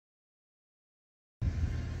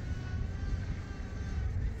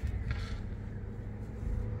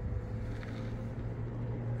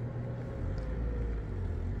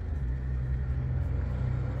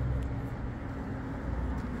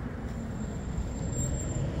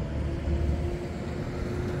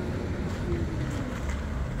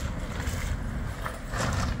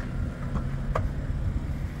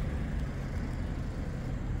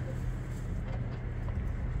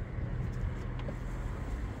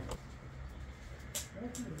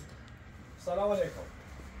سلام علیکم.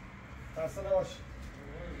 خسته نباشید.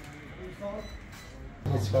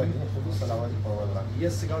 چیکار کنید؟ خودی سلامتی قربان برم. یه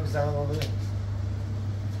سیگار بزنم آقا بده.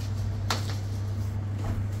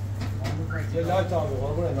 یه لایت آب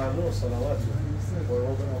قربون ممنون سلامت.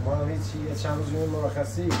 قربان برم. ما هم هیچ چند روز میمون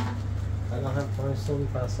مرخصی. الان هم 5 صبح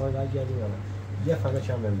فصل برگردیم یا نه؟ یه فنه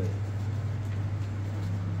کم بهم بده.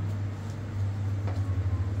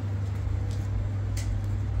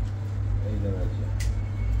 ای درجه.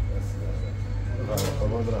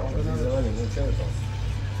 قربان برم. عزیز منی نوکرتم.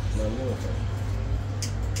 ممنونم.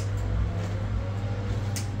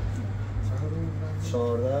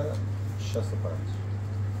 1465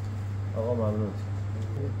 آقا ممنون.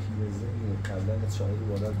 پیرزه قبلا شاهدی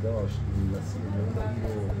بالا داشت مسیر نمایی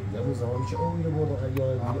رو یه زمانی که اون رو بردم یا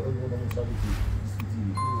اون بردم سالی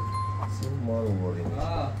سیم ما رو بردیم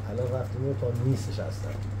الان رفتیم تا نیستش هستن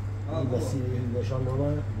این مسیر نشان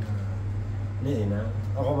نامه نه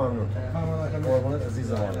آقا ممنون قربانت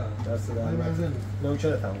عزیز من دست در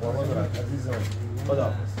نوکرتم قربان برم عزیز من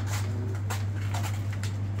خداحافظ.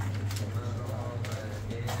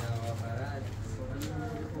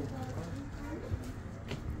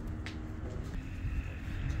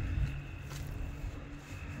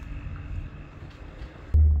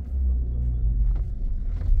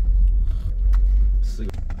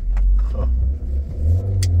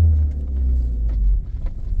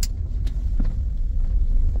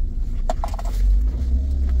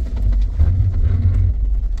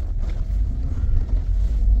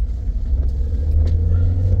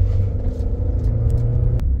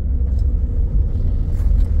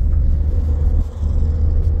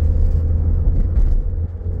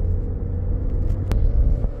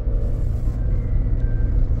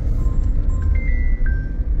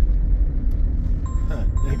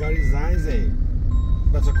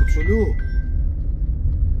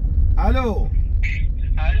 الو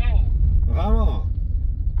غما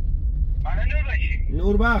من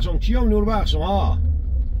نوربخشم کیم نوربخشم ها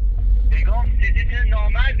بگم سیدیت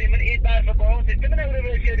نامد من این برف با اون سیدیت من رو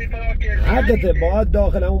بشکری فرار کردی حقته باید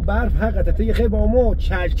داخل اون برف حقته تو یه خیلی با ما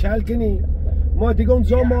کل کنی ما دیگه اون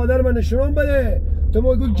زان مادر من نشونم بده تو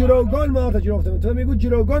میگو جروگان مارتا جرفتم تو میگو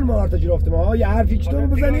جروگان مارتا جرفتم ها یه حرفی چطور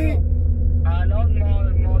بزنی الان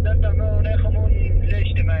مادر تمام اونه خمون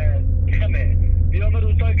لشت من خمه بیام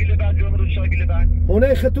روستا گیله بعد بیام روستا گیله بعد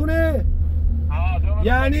هونه ختونه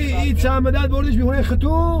یعنی این چند مدت بردش بی هونه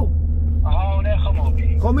ختون هونه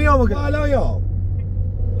خمومی خب میام که حالا یا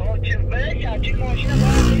خب چه بشه چه ماشین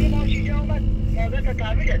باید ماشین جا اومد مادر تا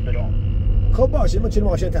تحویلت برام خب باشه من چه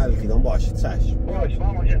ماشین تحویل کردم باشه چشم باشه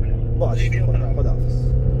با ماشین برم باشه خداحافظ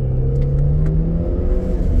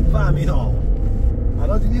فهمیدم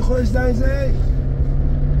الان دیدی خودش زنگ زنگ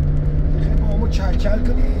خیلی با همون کل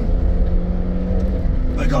کنی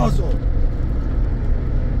بگازم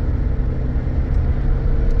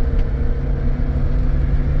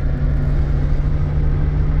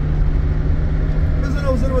بزن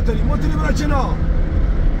اوزر موتوری برای کنار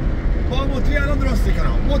با موتوری الان درستی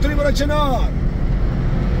کنم موتوری برای کنار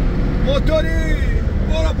موتوری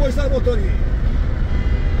برو پشت سر موتوری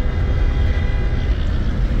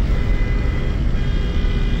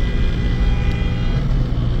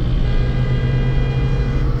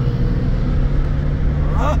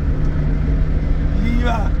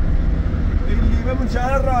لیوه من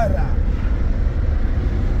شهر راه را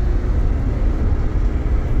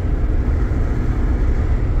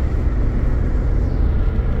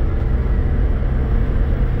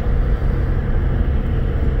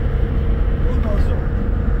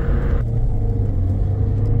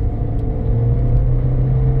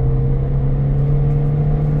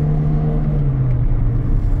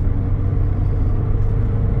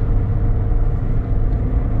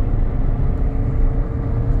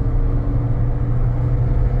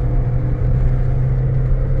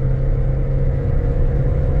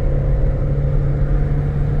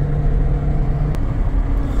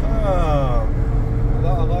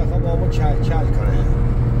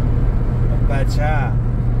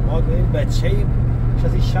بچه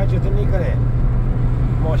کسی شجرت نکنه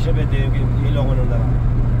ماشه بده یه لاغانون دارم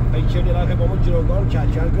ای که دیگه با ما جروگان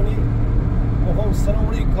کل کنی ما سلام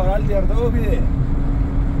علیکم کارال درده بیده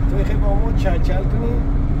تو خیلی با ما کل کنی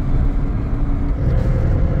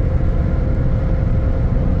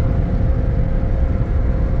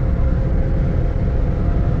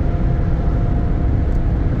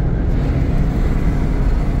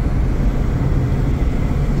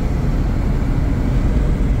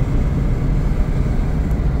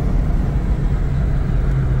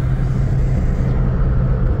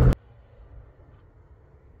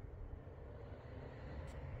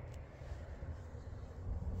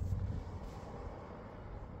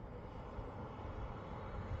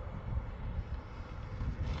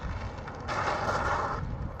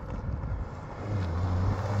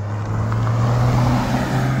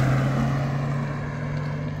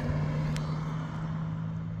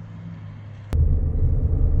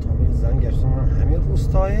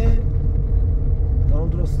روستاه دارم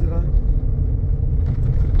درست دیرم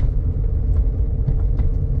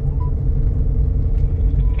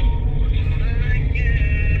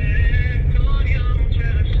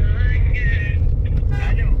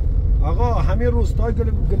آقا همین روستای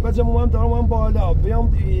گلبرج هم دارم بالا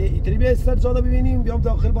بیام ایتری بیا استرجاده ببینیم بیام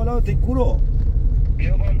داخل بالا تکو رو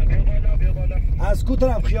بیا بالا از کو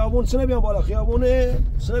طرف خیابون سنه بیام بالا خیابونه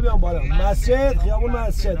سنه بیام بالا مسجد خیابون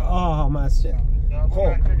مسجد آها مسجد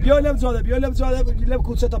خب بیا لب جاده لب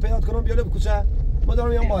کوچه تا پیدا کنم بیا لب کوچه ما دارم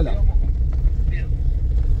میام بالا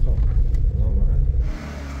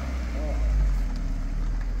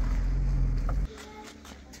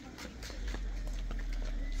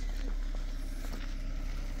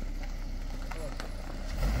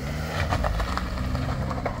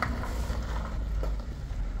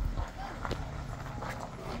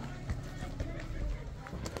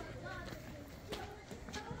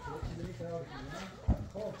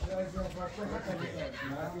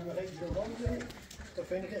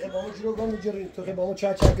تو خیلی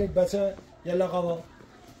چه کنید بچه یلا قوا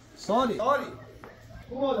سالی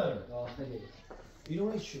او مادره داخلی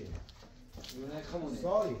بیرونه چیه؟ بیرونه خمونه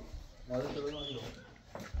سالی مادر تو بگم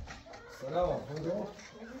سلام خوبه؟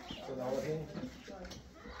 سلامتی؟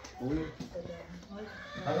 خوبی؟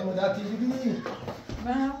 همه مدت تیزی بیدی؟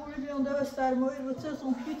 من همونی بیان در سرمایه رو چه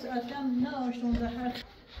هیچ اصلا نداشتم در هر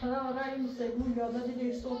خدا این سیمون یاده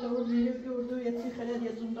دیگه صوت اول میره بیرد و یه چی خرید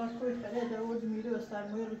یه زندان کوی خرید اول میره و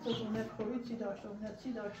سرمایه رو چه زنده خوبی چی داشتم نه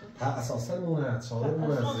چی داشتم ها اساسا مونت شامل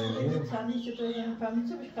مونت زندگی تانی چه پیدا فهمی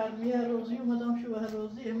چه بیش خرمیه روزی اومدم شو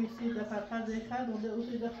روزی همیشه در فرخر زی خرد و در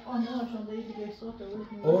اوسی در خان نداشتم دیگه صوت اول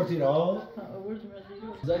میره اورتی را؟ اول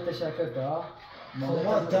میره زای تشکر تا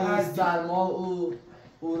خب تا سرما او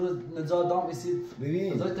رو نجات دام ایسید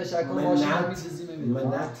ببین زای تشکر ماشین رو میزیزی میبینیم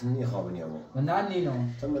منت میخوابنی اما من نینو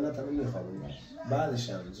تو منت همه میخوابنی بعدش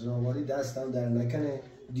هم جنابالی دستم در نکنه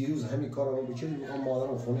دیروز همین کارو بکنی میگم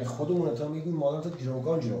مادرم خونه خودمون تا میگیم مادرم تو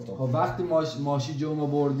گیرمکان گیر افتاد خب وقتی ماشی جمع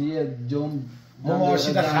بردیه جمع ما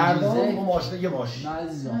ماشین خردم ما ماشین یه ماشین نه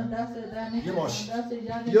عزیزم یه ماشین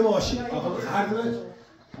یه ماشین آقا خردم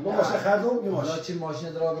ما ماشین خردم یه ماشین حالا چی ماشین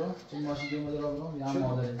درا برم چی ماشین جمع درا برم یا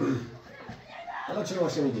مادره حالا چه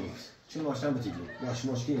ماشین میگیم چه ماشین بتیگیم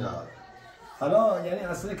ماشین نه حالا یعنی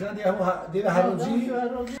اصلا کنه دیگه هر روزی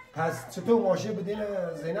پس چطور ماشین به دین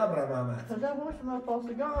زینب را محمد خدا هوش ما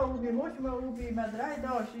پاسگاه او بی هوش ما او بی مدرعه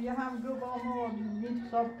داشت یه هم گو با ما این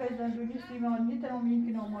سابقه زندگی سیمان میتونم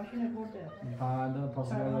این کنم ماشین برده پرنده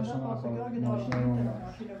پاسگاه داشتم پاسگاه که ماشین داشت رو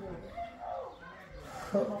ماشین برده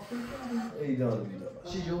ای دار بیدار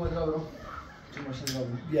چی جمع درا برم چی ماشین درا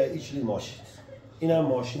برم بیا ایچلی ماشین اینم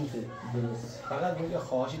ماشین که درست فقط یه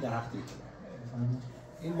خواهشی در حق دیگه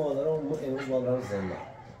این مادرم امروز مادرم زنده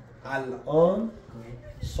الان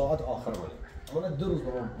ساعت آخر مونه من 2 روز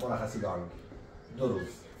با مرخصی دارم 2 روز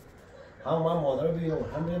هم من مادر رو ببینم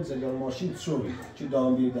هم بریم زلیان ماشین چوبی چی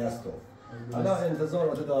دارم بیم دستو حالا انتظار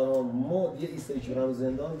وقت دارم ما یه ایستایی برم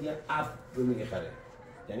زندان یه اف رو میخره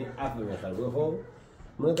یعنی اف رو میخره خب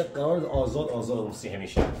من در قرار آزاد موسی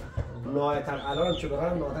همیشه نهایتا الان که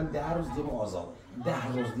برم نهایتا 10 روز دیگه آزاد 10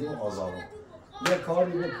 روز دیگه آزاد یه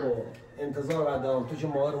کاری بکن انتظار بعد دارم تو که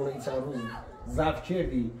مادرمون این چند روز ضبط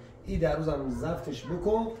کردی این 10 روز هم ضبطش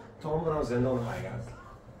بکن تا من برم زندان برگردم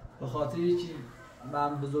به خاطر چی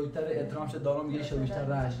من بزرگتر احترامش دارم یه شو بیشتر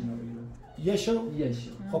رهش اینو بگیرم یه شو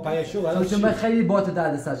خب پایشو ولی چون من خیلی بات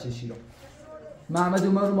درد سر چشیرم محمد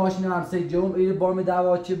اومد رو ماشین همسایه جمع این بام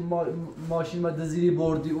دعوا چه ماشین ما دزیری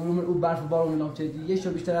بردی اون برف بارو میلام چه یه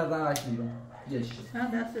شو بیشتر از رهش میرم یه شو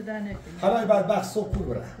دست دنه حالا بعد بخش صبح پول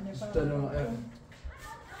بره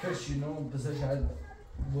کشینو پس شاید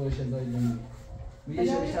بوش دایدم یه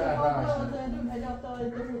شو بیشتر از رهش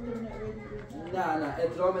نه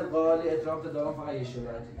احترام قالی احترام دارم فقط یه شو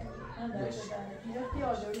برد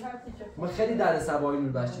من خیلی در سبایی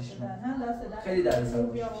نوربخش خیلی در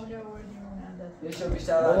سبایی یه شو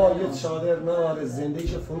بیشتر بابا یه چادر نار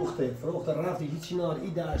زندگیش فروخته رفتی هیچی نار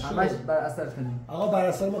این در شو همش بر اثر کنیم آقا بر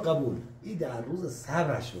اثر ما قبول این در روز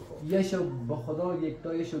صبرش بکن یه شو با خدا یک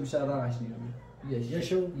تا یه شو بیشتر رهش میرم یه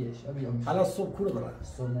شو حالا صبح کورو برن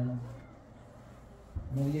صبح نه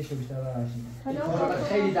ما یه شو بیشتر رهش میرم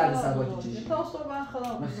خیلی در سبایی چیزی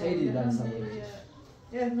من خیلی در سبایی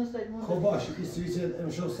خب باش این سویچ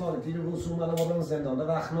امشو سال تیر روز اومدم ما برم زندان ده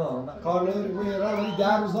وقت نه کار نداری بوی را ولی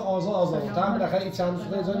 10 روز آزاد تا بالاخره این چند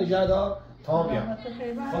روز اینجا نگه دار تا بیام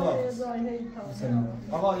خدا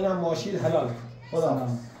آقا اینم ماشین حلال خدا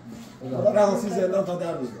رقاصی زندان تا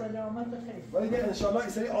 10 روز ولی دیگه ان شاء الله این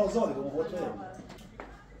سری آزاده به مطمئن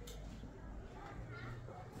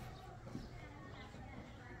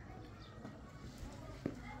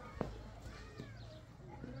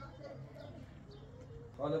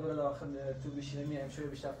حالا برو داخل تو بشینه میایم شوی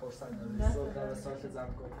بیشتر فرصت داره صبح در ساعت زم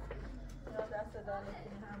کن دست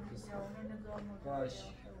دانتون هم یا نظام باش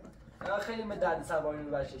خیلی من درد سواری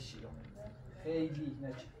رو بچه شیرم خیلی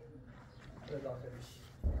نچه برو داخل بشی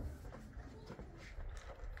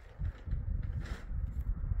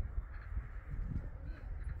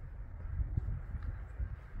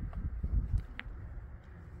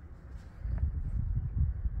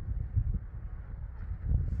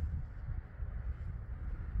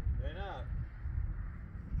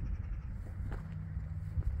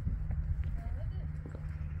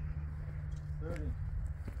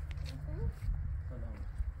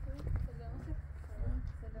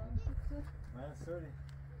سوری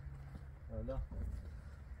حالا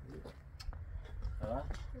خبر؟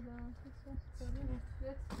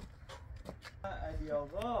 علی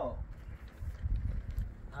آقا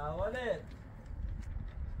احوالت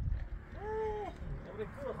نبری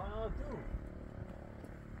تو خانه تو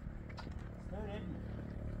سوری علی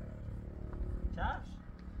کفش؟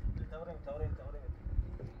 توریم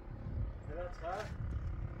سلات خبر؟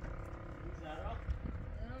 زرا؟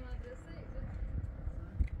 مدرسه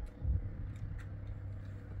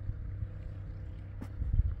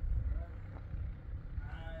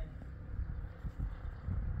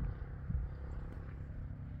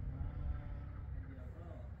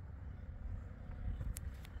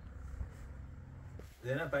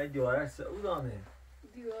زینب برای دیوارش سعودانه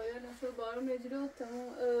دیواره نشو بارم نجلو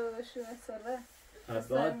تمام شو مسره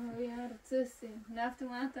حداد تسي نفت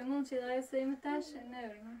ما تمام شي غاي سيمتاش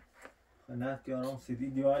نورم نفت یارم سیدی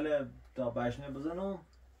دیوار تا بشنه بزنم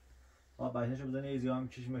تا بشنهشو بزنه یه زیام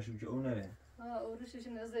کشیمشو که اون نره اورشش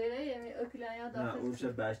نزیره یعنی اوکلانیا نه داخل اورش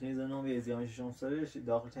بشنه زنم یه زیامش شون سرش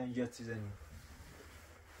داخل تن جت چیزنی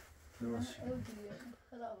درست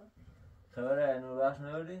خبر نوربخش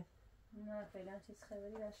نوردی؟ نه فعلا چیز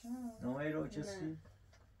خبری داشتم نامه رو کسی؟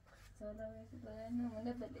 سالا باید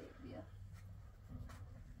نمونه بده بیا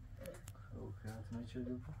حتما چه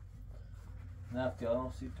دو نفت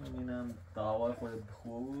یارم سیتون اینم دعوای خود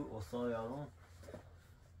خوب استاد یارم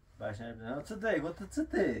بشنه بزنه چه ده؟ گفت چه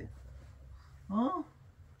ده؟ ها؟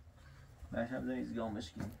 بشنه بزنه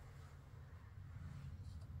ایزگامش کنی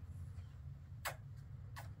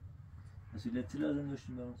مسئولیتی لازم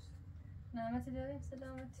داشتیم برام نعمتی داریم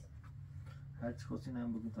سلامتی هرچی خواستی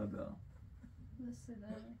نم بگون تا بیارم بس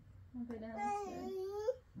داریم من فعلا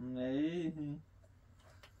همت نه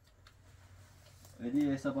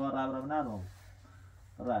ولی حساب رب ندارم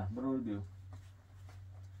برو بیو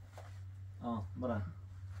برو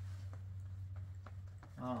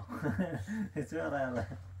چه رب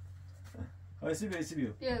هایسی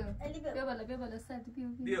بیو بیا بالا سرد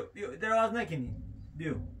بیو دراز نکنی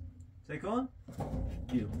بیو سکن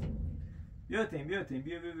بیو تیم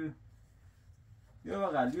بیو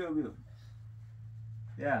بغل بیو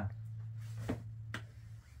یا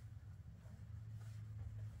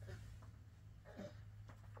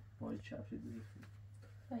پای چپ شد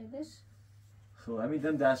فایدش خب همین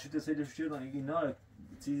دم دستشوت سیلش شد اینا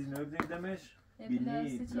چیزی نمیدمش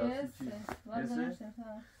بینی پلاستیکی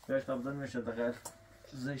برش تابدان میشه دقیق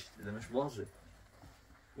زشت دمش واضح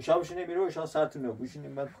ایشا بشینه بیرو ایشا سرتون رو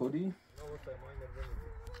بشینیم بعد خوری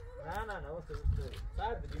نه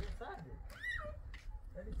سرده بیرون سرده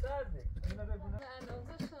اینو بگونه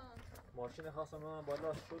ماشین خواستم من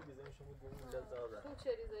بالا شد بیزنی شما گوهی میلد زاده تو چه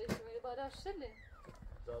ریزایی شمیری بالا شله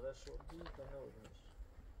زاده شد بید تا نبودنش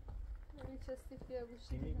نمی چستی بیا بوشی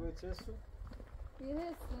چی میگوی چستو؟ یه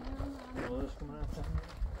هستی بادش که من رفتم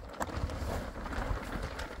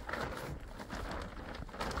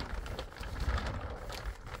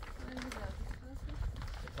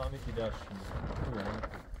تامی که داشت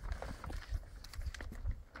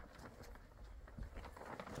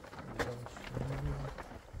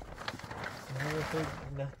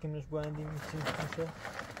نحکمش باندیم چیز میشه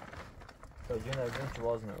تا جون از این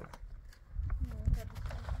چواز نبود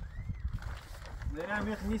زینه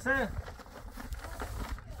میخ نیسه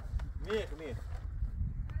میخ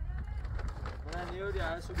من نیودی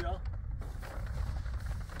هرسو بیا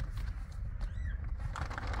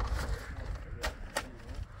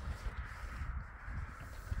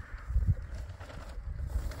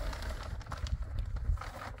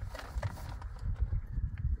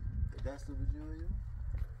دست رو بجوی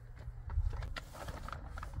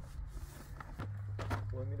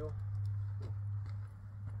باید میرو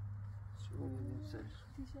چه رو میدیم سرش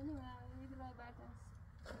تیشنی من یه رای بردنس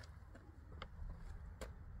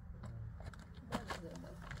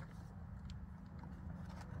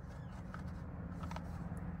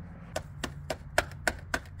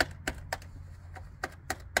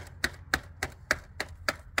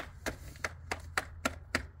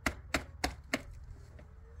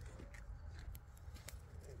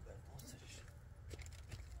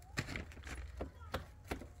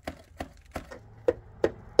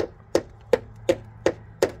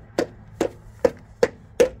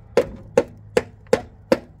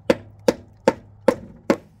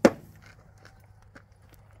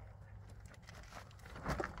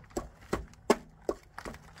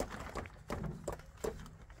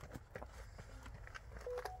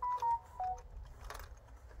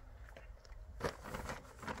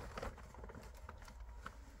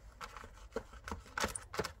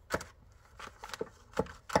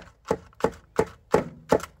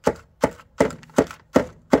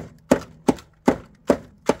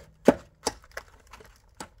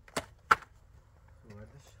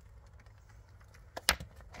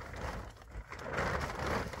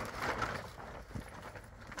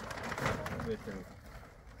بهتره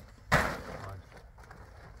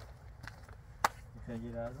میتونی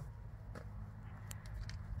یه لحظه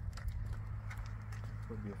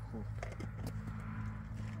خب بیا خوب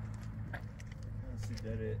نسی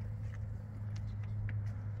داره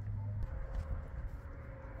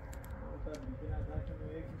تا بیدی نظر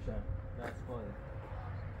کنه یکی میشن دست خواهده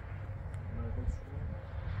مرگوش کن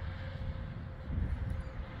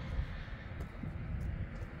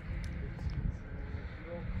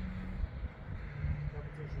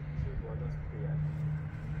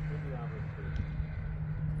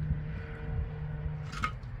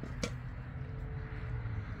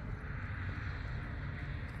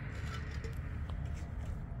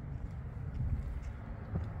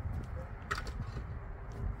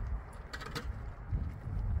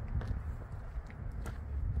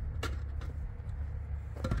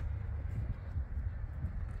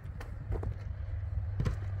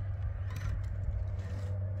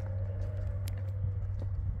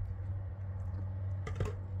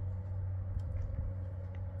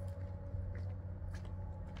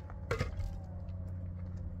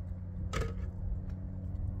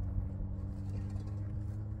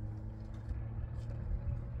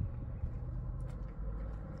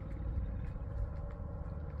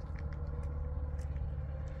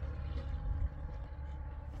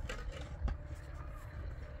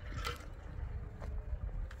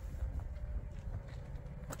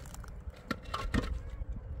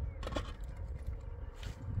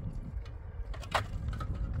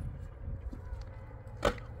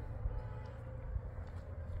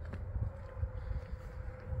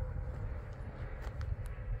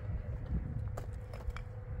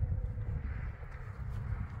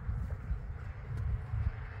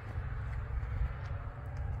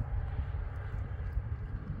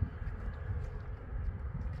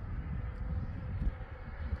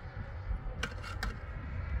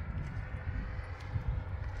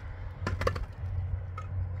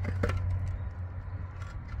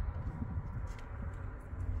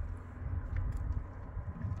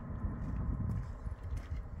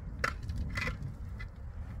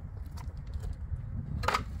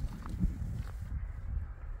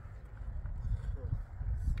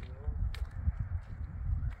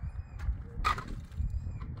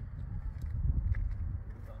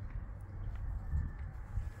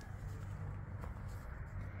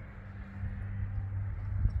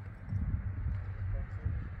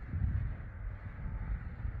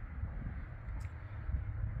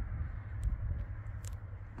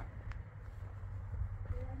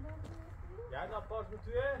گرد آپارت می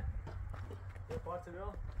تویه؟ یه پارت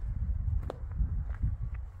بیا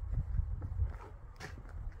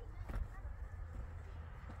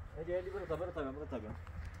هدی برو تا بیا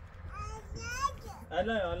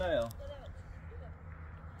الایا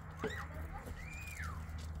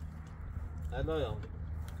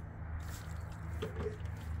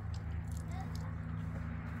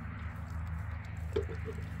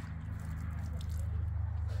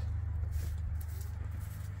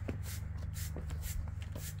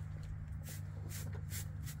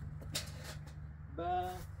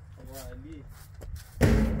با علی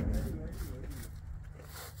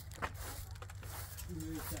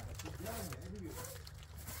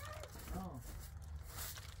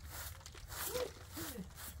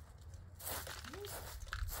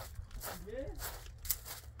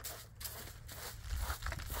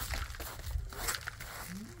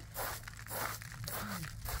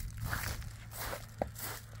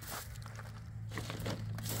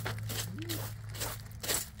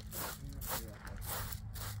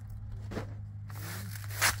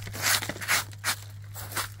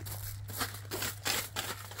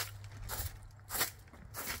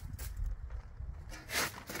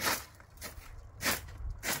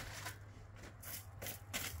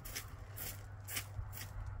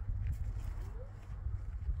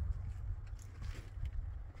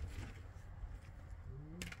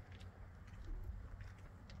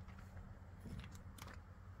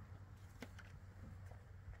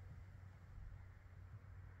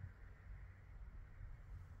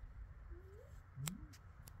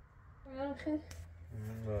خیلی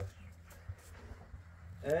باش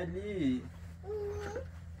علی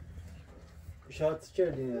شات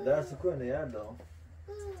کردی درس کنه یالا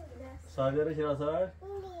سالیره که راسار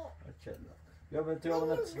چلا یا به تو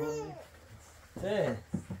اون تصمیم اه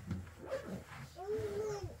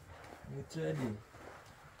میتونی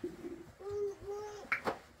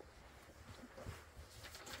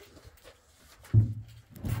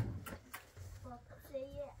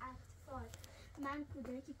من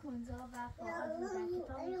کودکی کنزا و فعال بودم.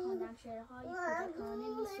 کتاب می‌خواندم، شعرهای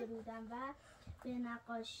کودکانه می‌سرودم و به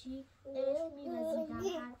نقاشی عشق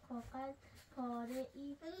می‌ورزیدم. هر کاغذ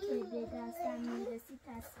پاره‌ای که به دستم می‌رسید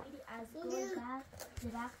تصویری از گل بر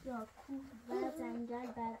درخت یا کوه و جنگل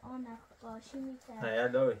بر آن نقاشی می‌کردم. نه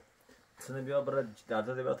یالاوی سنه بیا برای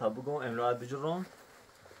درتا بیا تا بگم املاات بجرم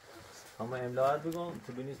اما املاات بگم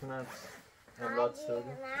تو بینیست من املاات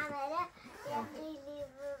استودی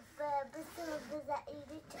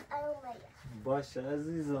باشه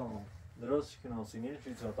عزیزم درست شکنم سینیر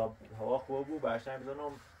چیزا تا هوا خوب بود برشتن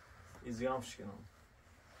بزنم ایزیام شکنم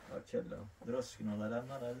چلا درست شکنم لدم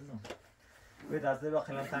نار عزیزم بید از با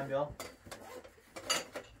خیلم تن بیا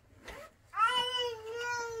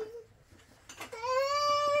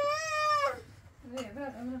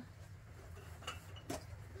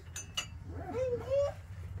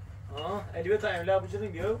الی بتا املا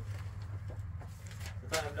بجریم بیو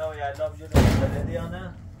بتا املا و یعلا بجریم بلدی یا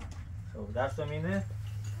نه خب درس رو مینه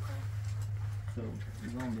خب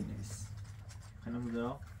ایزان بنویس خیلم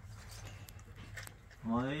بودرا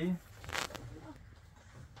مایی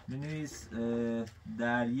بنویس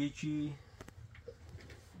در یکی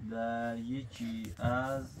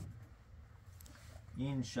از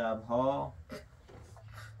این شبها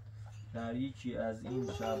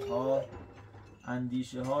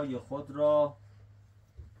اندیشه های خود را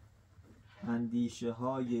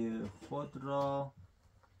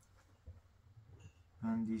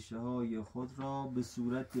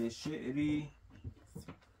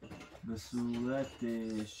به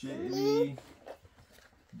صورت شعری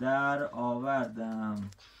در آوردم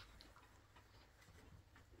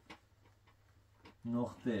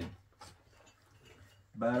نقطه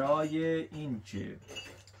برای اینکه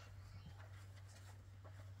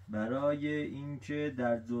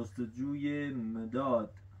در جستجوی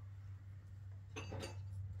مداد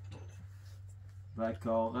و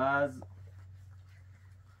کاغذ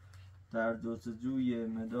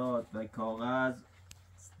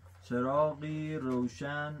چراغی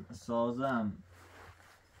روشن سازم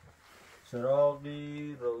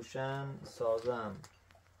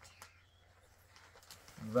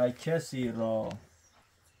و کسی را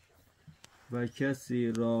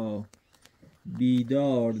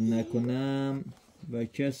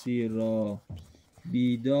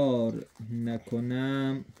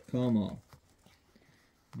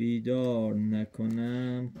بیدار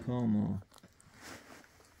نکنم کاما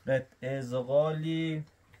قطعه زغالی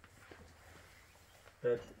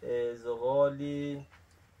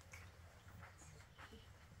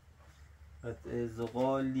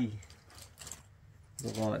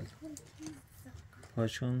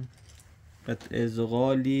هاشون قطعه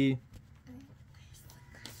زغالی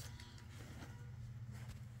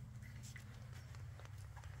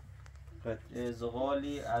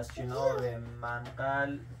از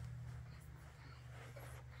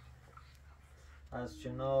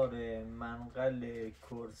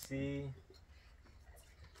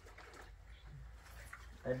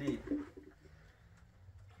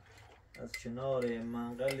کنار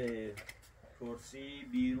منقل کرسی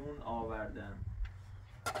بیرون آوردم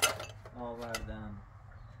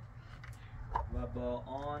و با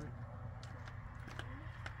آن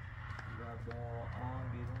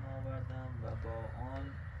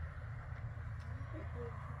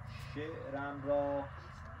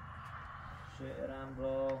شعرم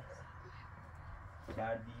را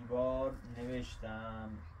بر دیوار نوشتم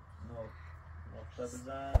نقطه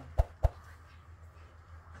بزن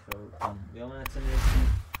خب بیا من چه نوشتی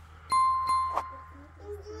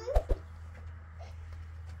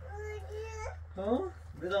ها؟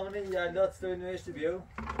 بدامونه یلات توی نوشتی بیو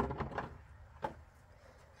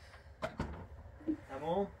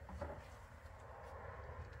تمام؟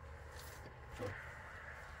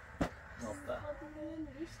 نقطه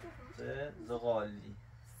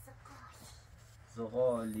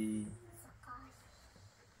زغالی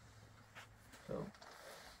خب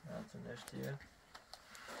من چه نوشتیه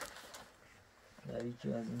در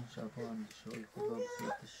یکی از این شبها اندیشه‌های خود را به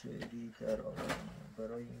صورت شعری در آوردم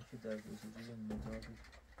برای اینکه در جستجوی مداد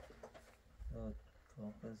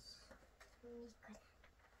کاغذ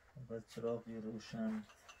چراغی روشن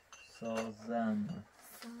سازم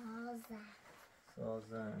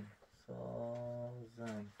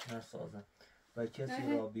و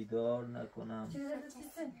کسی را بیدار نکنم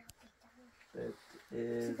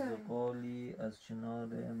قطعه زغالی از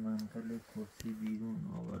کنار منقل کرسی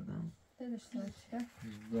بیرون آوردم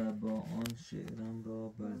و با آن شعرم را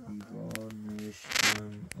بر دیوار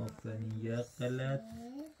نوشتم آفرین یک غلط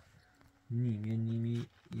نیم یه نیمی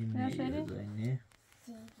یه میرزاینه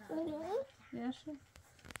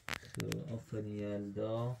خب آفرین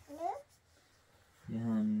یلدا یه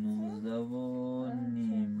هم 19 و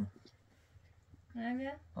نیم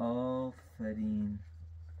آفرین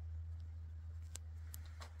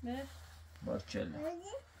بارکلا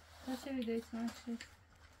تا چه ویدیویی تماشی؟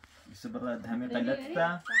 ایسا برای همه قلت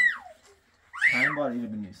تا 5 بار اینو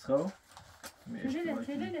بنویس خب؟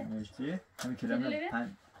 نوشتی؟ همین کلمه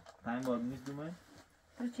 5 بار بنویس دومه؟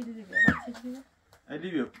 برو چیلی بیا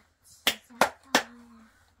علی بیو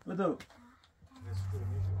بدو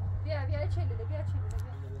بیا چلی بیا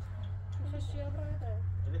خوشش یا برای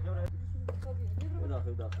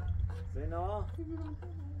داخل زینا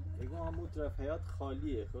اگه همون طرف حیات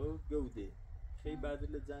خالیه خب گوده خیلی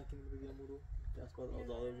بدل زن کنی بگم رو دست باید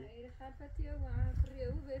آزاده بود خلفتی و عفری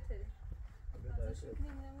او بهتره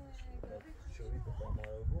شوری بخواه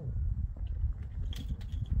مارا بود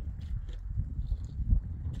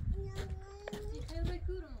خیلی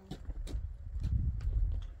بکورم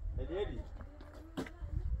هلی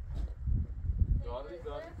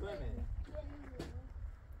گاری کنه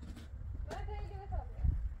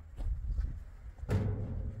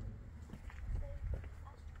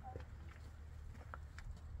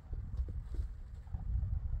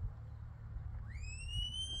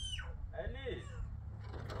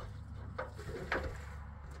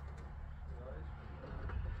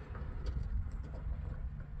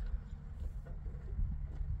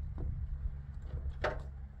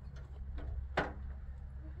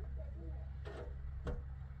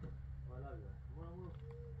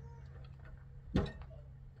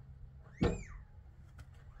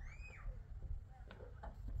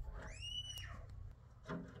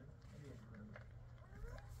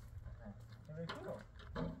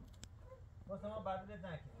واسه ما بدلت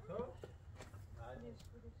نکنی تو؟ تمشو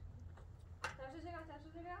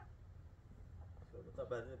جگه تا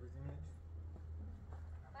بدلت بزنی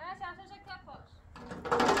برای تمشو جگه کفاش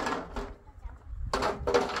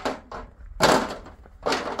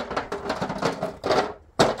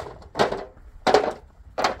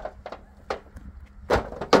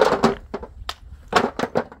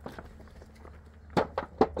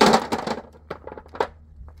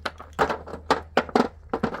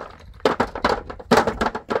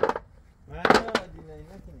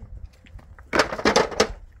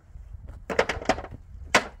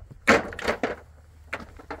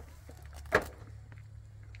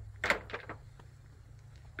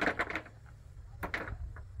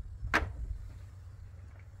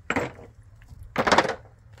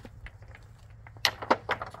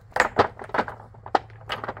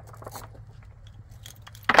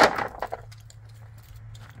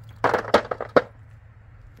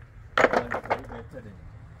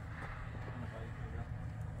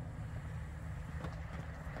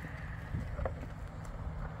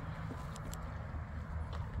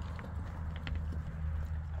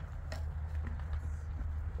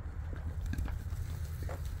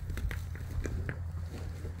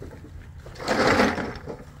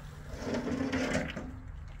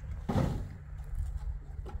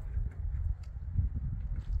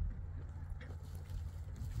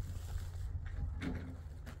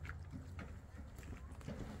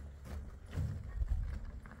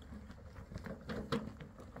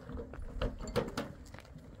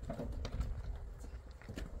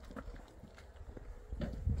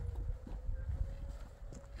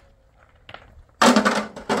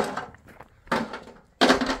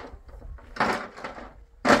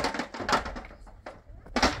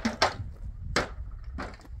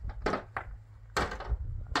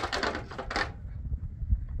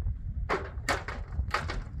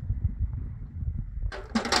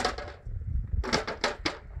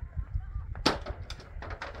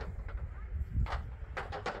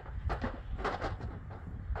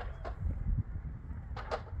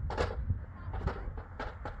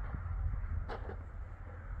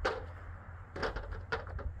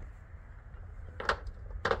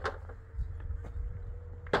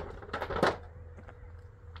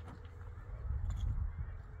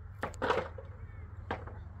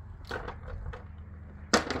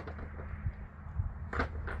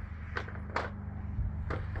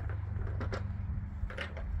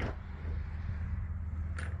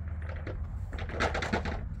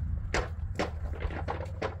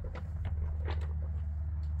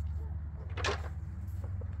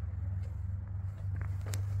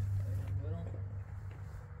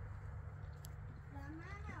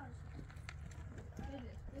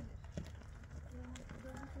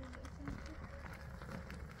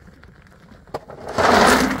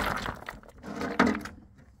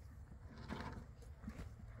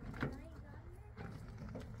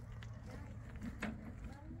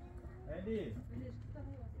علی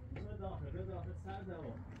به داخل سر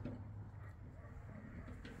دوا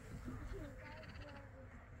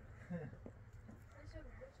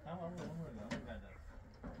همون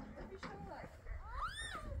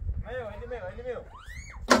میو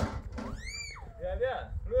بیا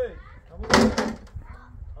روی همون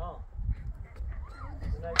ها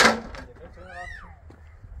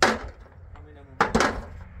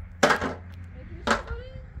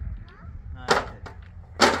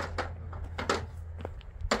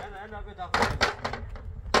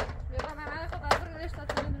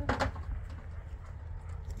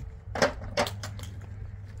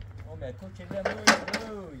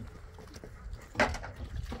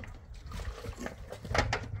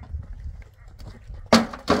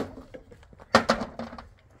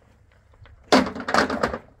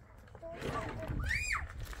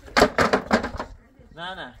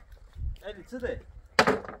نه الی چه ده؟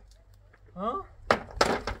 ها؟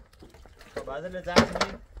 بعد لذت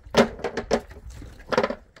می؟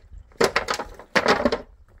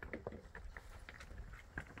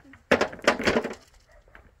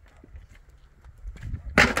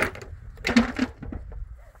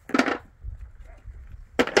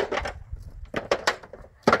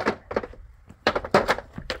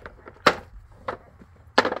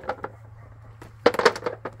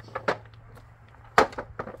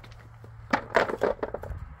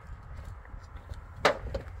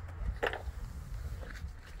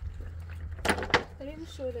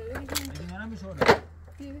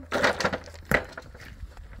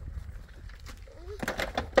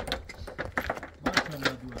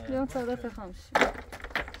 اليوم صادفت خمس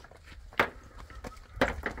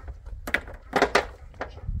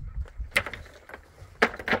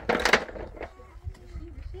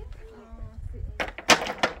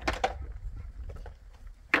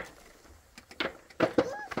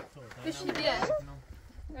بشي بيها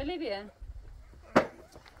اللي بيها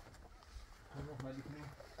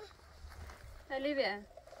اللي بيها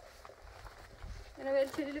انا بقى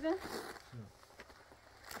اللي بيها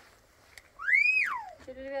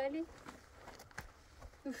اللي بقى لي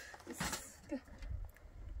اوف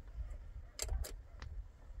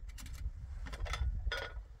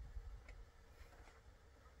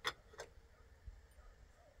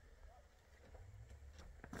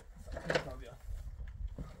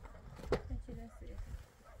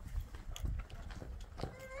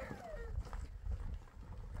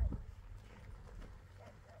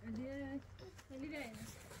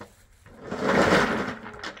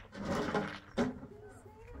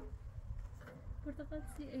برتقال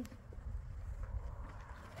سي اي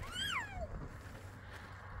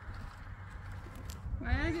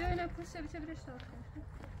معايا بيقول لك خش بتبرش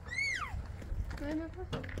وين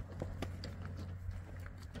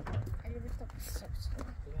اللي بتطبس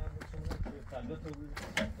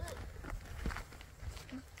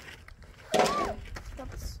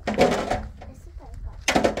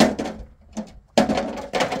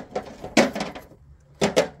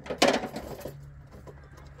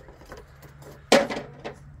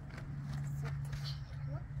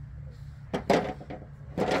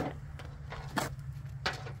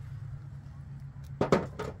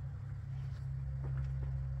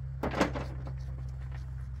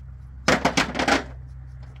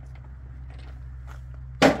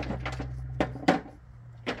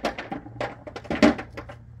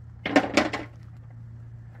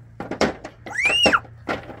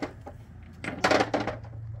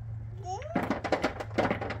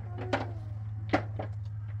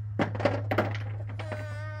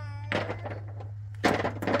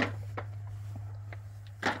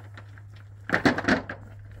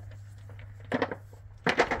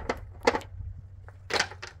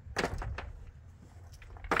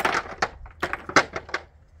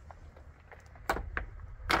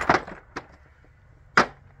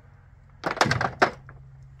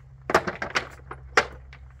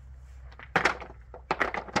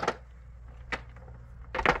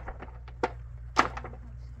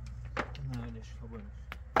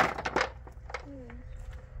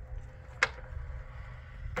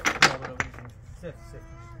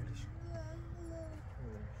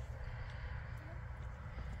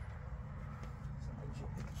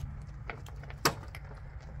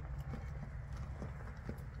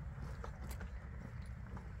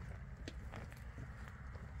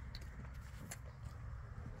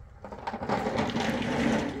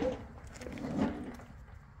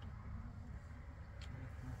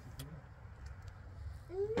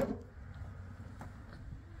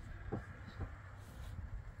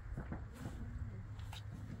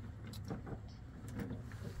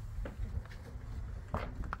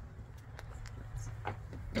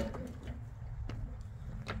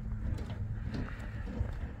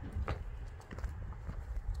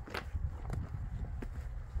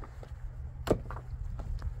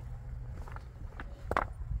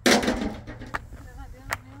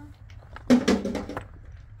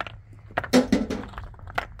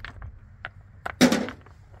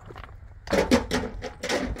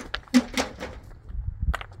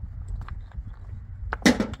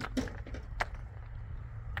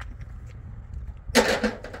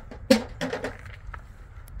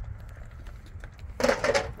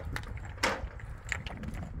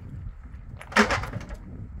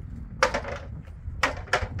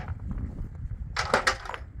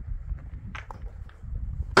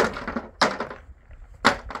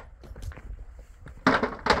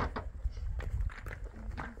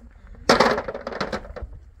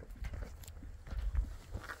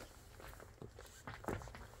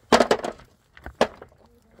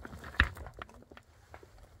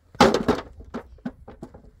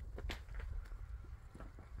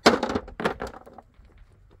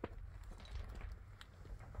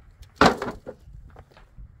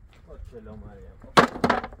چلو مریم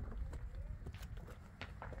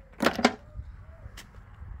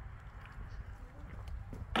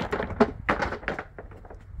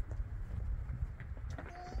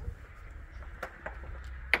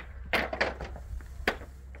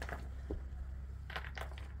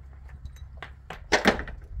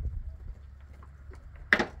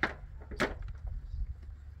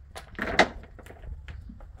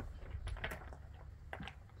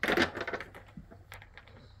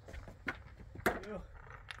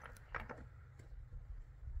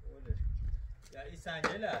یا این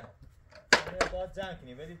سنجله باید جمع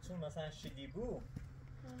کنی ولی چون مثلا شدی بو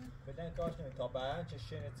بدن کارش نمی تا برن چه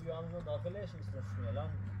شنتی هم رو داخلش ایستاشونی الان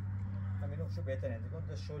همینو شو بهتره دیگه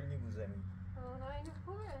تو شل نی بو زمین اینو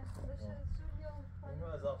خوبه اینو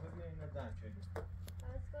اضافه بیا اینو جمع شدی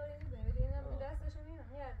از کاری نیده ولی اینو دستشو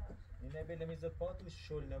میردم اینه بله میز پا تو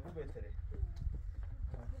شل نبو بهتره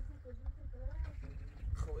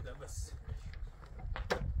خوده بس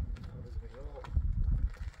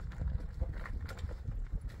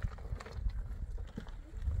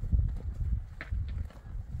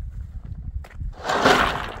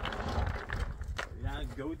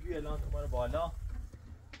گود بی الان تو ما رو بالا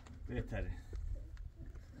بهتره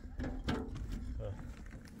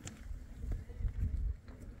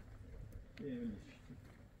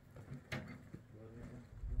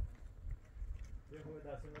یه خوبه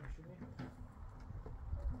دسته نمیشونی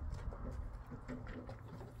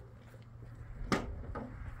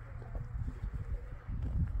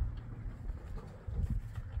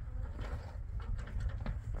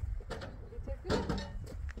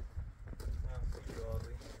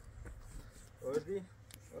Ordi?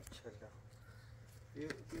 Çalla.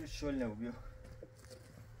 Bir şöyle ne oluyor?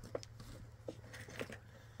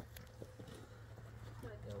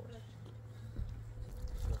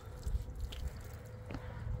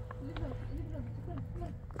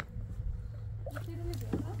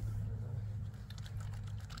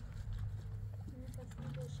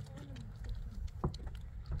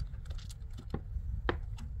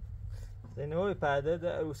 زینوی پرده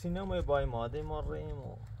در روسی نموی بای ماده ما ریم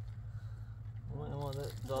و ماده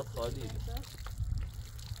داد خالی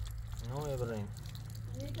نموی بریم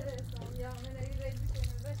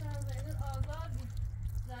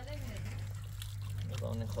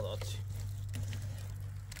نظام خدا چی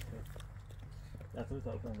دسته رو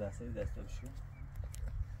تاکنم دسته بشیم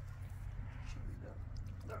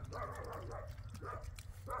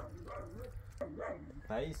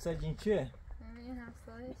پایی سجین چیه؟ این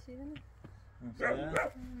همسایه شیرینه همسایه؟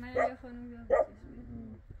 من یه خانم بیام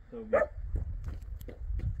تو بیا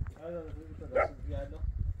آره داده تو دسته بیادو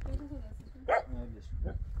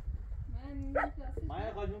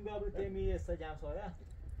من خواهدون بیا برو تیمی سج همسایه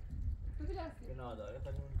تو دستی؟ بنا داره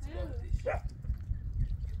خواهدون چیکار بودیش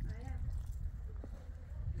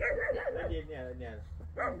نه نه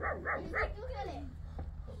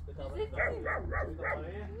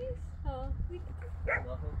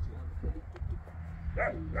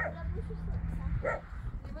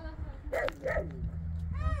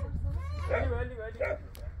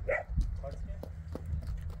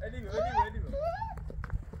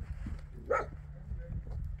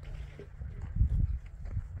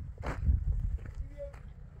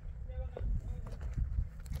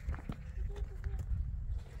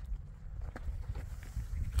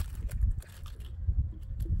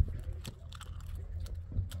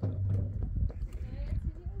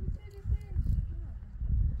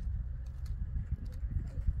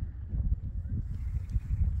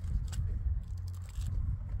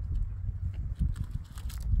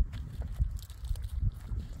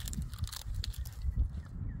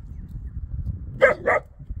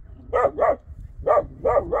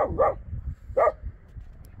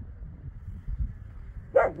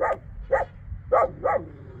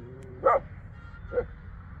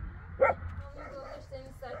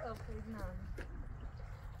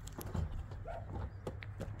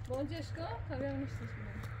Бонжешко, хавя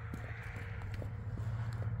мыштышмы.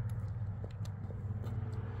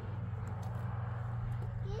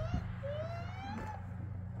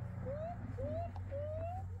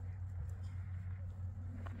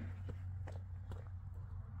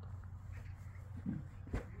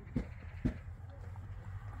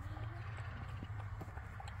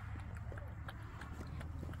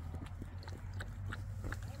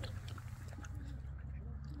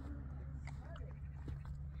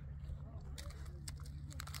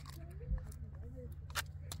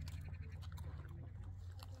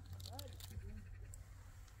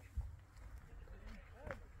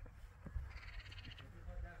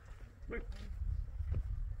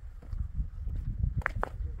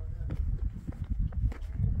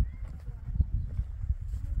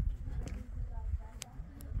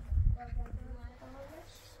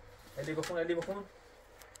 الی بخون الی بخون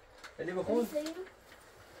الی بخون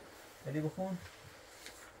الی بخون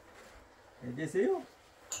الی سیو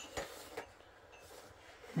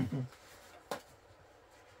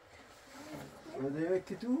بده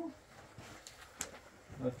یک تو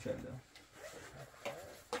ماشاءالله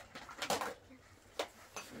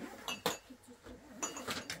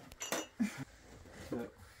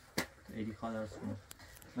ایدی خالص کن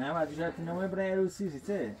من هم دیگر تو نمای برای روسی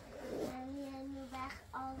سیته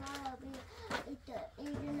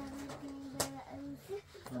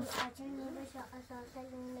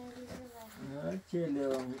کلی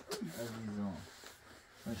عزیزان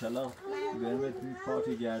انشالله بریم توی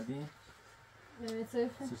پارتی گردیم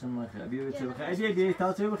سوسن ما خیلی بیا بچه بخیر ایدی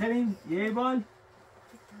تا تو بخیریم یه بال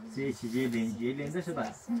سه چی جیلین داشته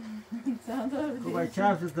بس خوبه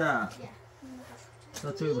کفت ده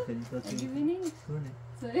تا چوی بخیریم تا چوی کنه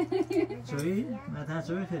چوی؟ نه تا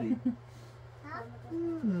چوی بخیریم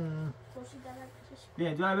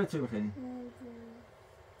بیا دو عبه چوی بخیریم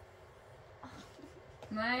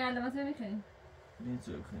ما یه علامت رو بخیریم بیا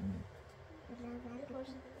چوی بخیریم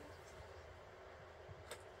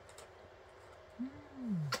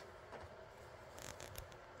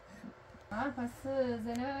پس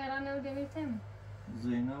زینه برن نبوده میتیم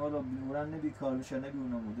زینه والا بیورن نبی کارلش نبی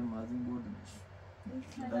اونم بودم از این بردمش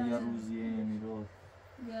در یه روزیه میرو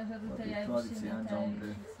بیا شد رو تایی کاری بشیم چی انجام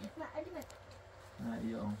بده نه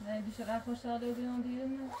یا نه بیشه قرد خوشحاله بیان دیگه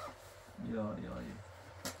یا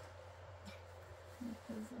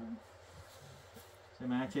چه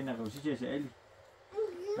من که نقوشی چشه الی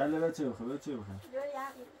بله بچه بخیر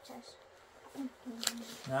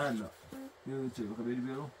نه بیا بچه بخیر بری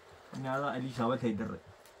بیرو این الان الی شاول تیدره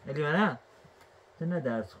الی منه تو نه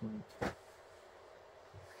درس خونی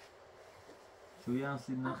شویه هم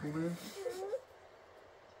سیب نخوبه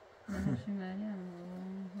نشی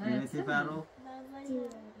مریم یه فرو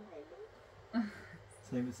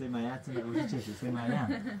سی مایت نقوشی چشه سی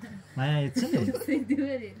مایت چه؟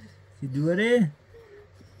 سی دوره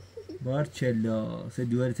بارچلا سی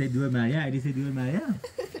دوره مریم الی سی دوره مریم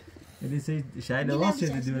الی سی شای لباس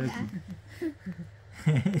شده دوره تو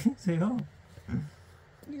سی ها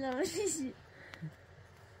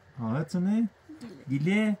ها تونه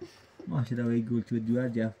گیله ماشاءالله وای گل تو دوار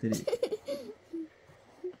جفتره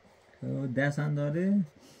دستان داره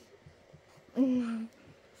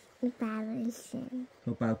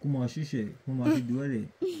تو پاکو ماشیشه اون ماشی دواره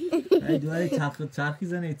ای دواره چرخی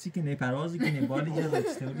زنه چی که نه پروازی که نه بالی جزا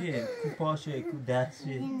چطوریه کو پاشه کو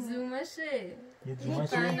دستشه زومشه یه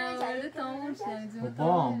زومشه فناورده تامون شدیم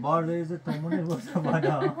بام بار ریزه تامونه بسا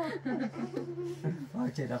بالا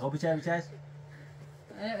آچه دا خوب بچش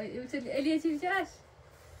الیه چی بچش؟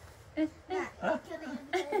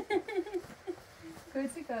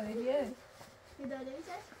 کوچی کار الیه؟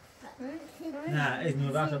 نه اسم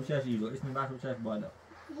نوربخش بچش ایرو اسم نوربخش بچش بالا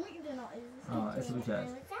اسم بچش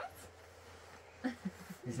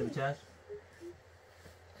اسم بچش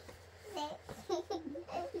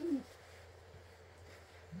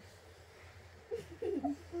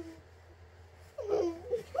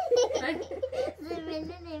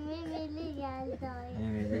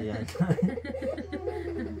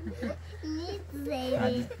Zemeli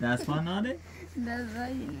geldi. دستفان ناده؟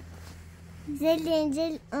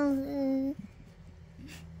 Zelenecel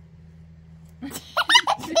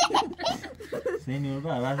سین یورو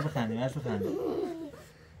عوض بخندیم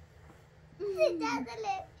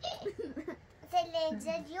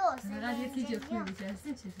Zelenecel yok. فقط یکی جفتی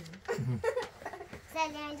بچسته چطوری؟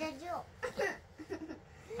 Zelenecel yok.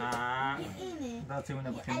 دا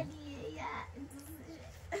چونه بخندیم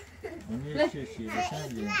اون یه چشی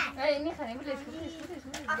بسنده ای میخوانیم بلش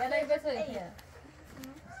گلای بطوری که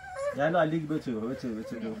یلا لیگ بطور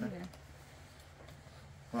بخند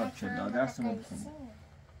بارچلا درس ما بخونیم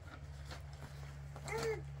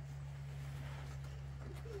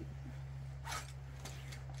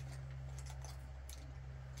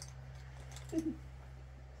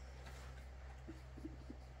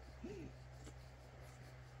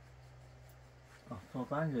تا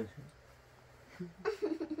پنجه شد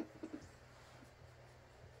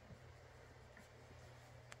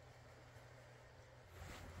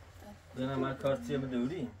دونه من کارتیه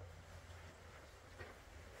بدوری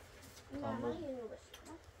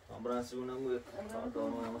آمران سیگونم بود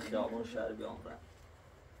کاردانو هم خیابون شهر بی آمران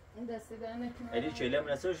این دسته دارم نکنم ایدی چهله هم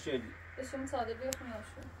نسه شدی بشون ساده بیخونی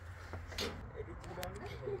هاشون ایدی تو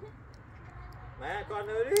من کار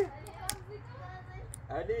نداری؟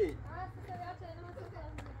 علی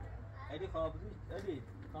علی خواب علی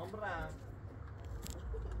آمران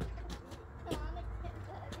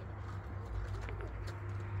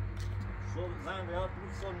sol زن بیاد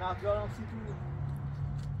بود sol نفیارم سی تو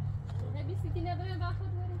بیسیتی نداره با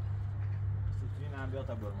خود بریم. سیترین هم بیا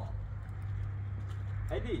تا برما.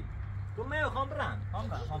 ایدی تو میخوام برم. خام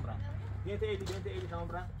برم. بیایید ایدی خام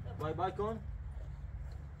برم. بای بای کن.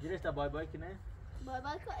 گیرش تا بای بای کنه. بای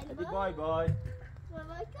بای کن. ایدی بای بای. بای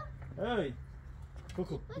بای کن. هی.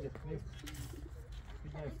 کوکو.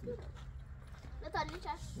 نیفتی. نتالی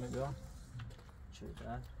چش. نگاه. چه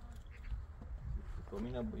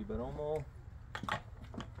کومینا بیبرامو.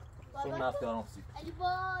 سون نفتی آرام سید. علی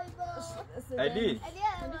بای بای. ایدی.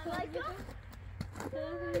 علی بای کن.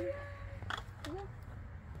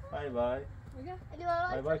 بای بای. علی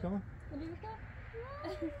بای بای کن. بای.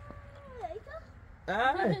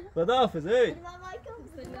 ای خداحافظ ای. علی بای کن.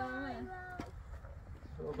 سلام.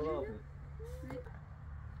 خداحافظ.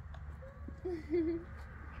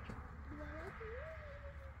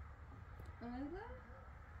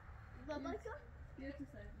 بابا کن. بیا تو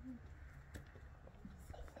سر.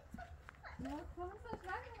 نه خلاص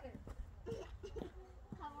نکنه.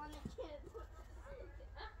 حواله کرد.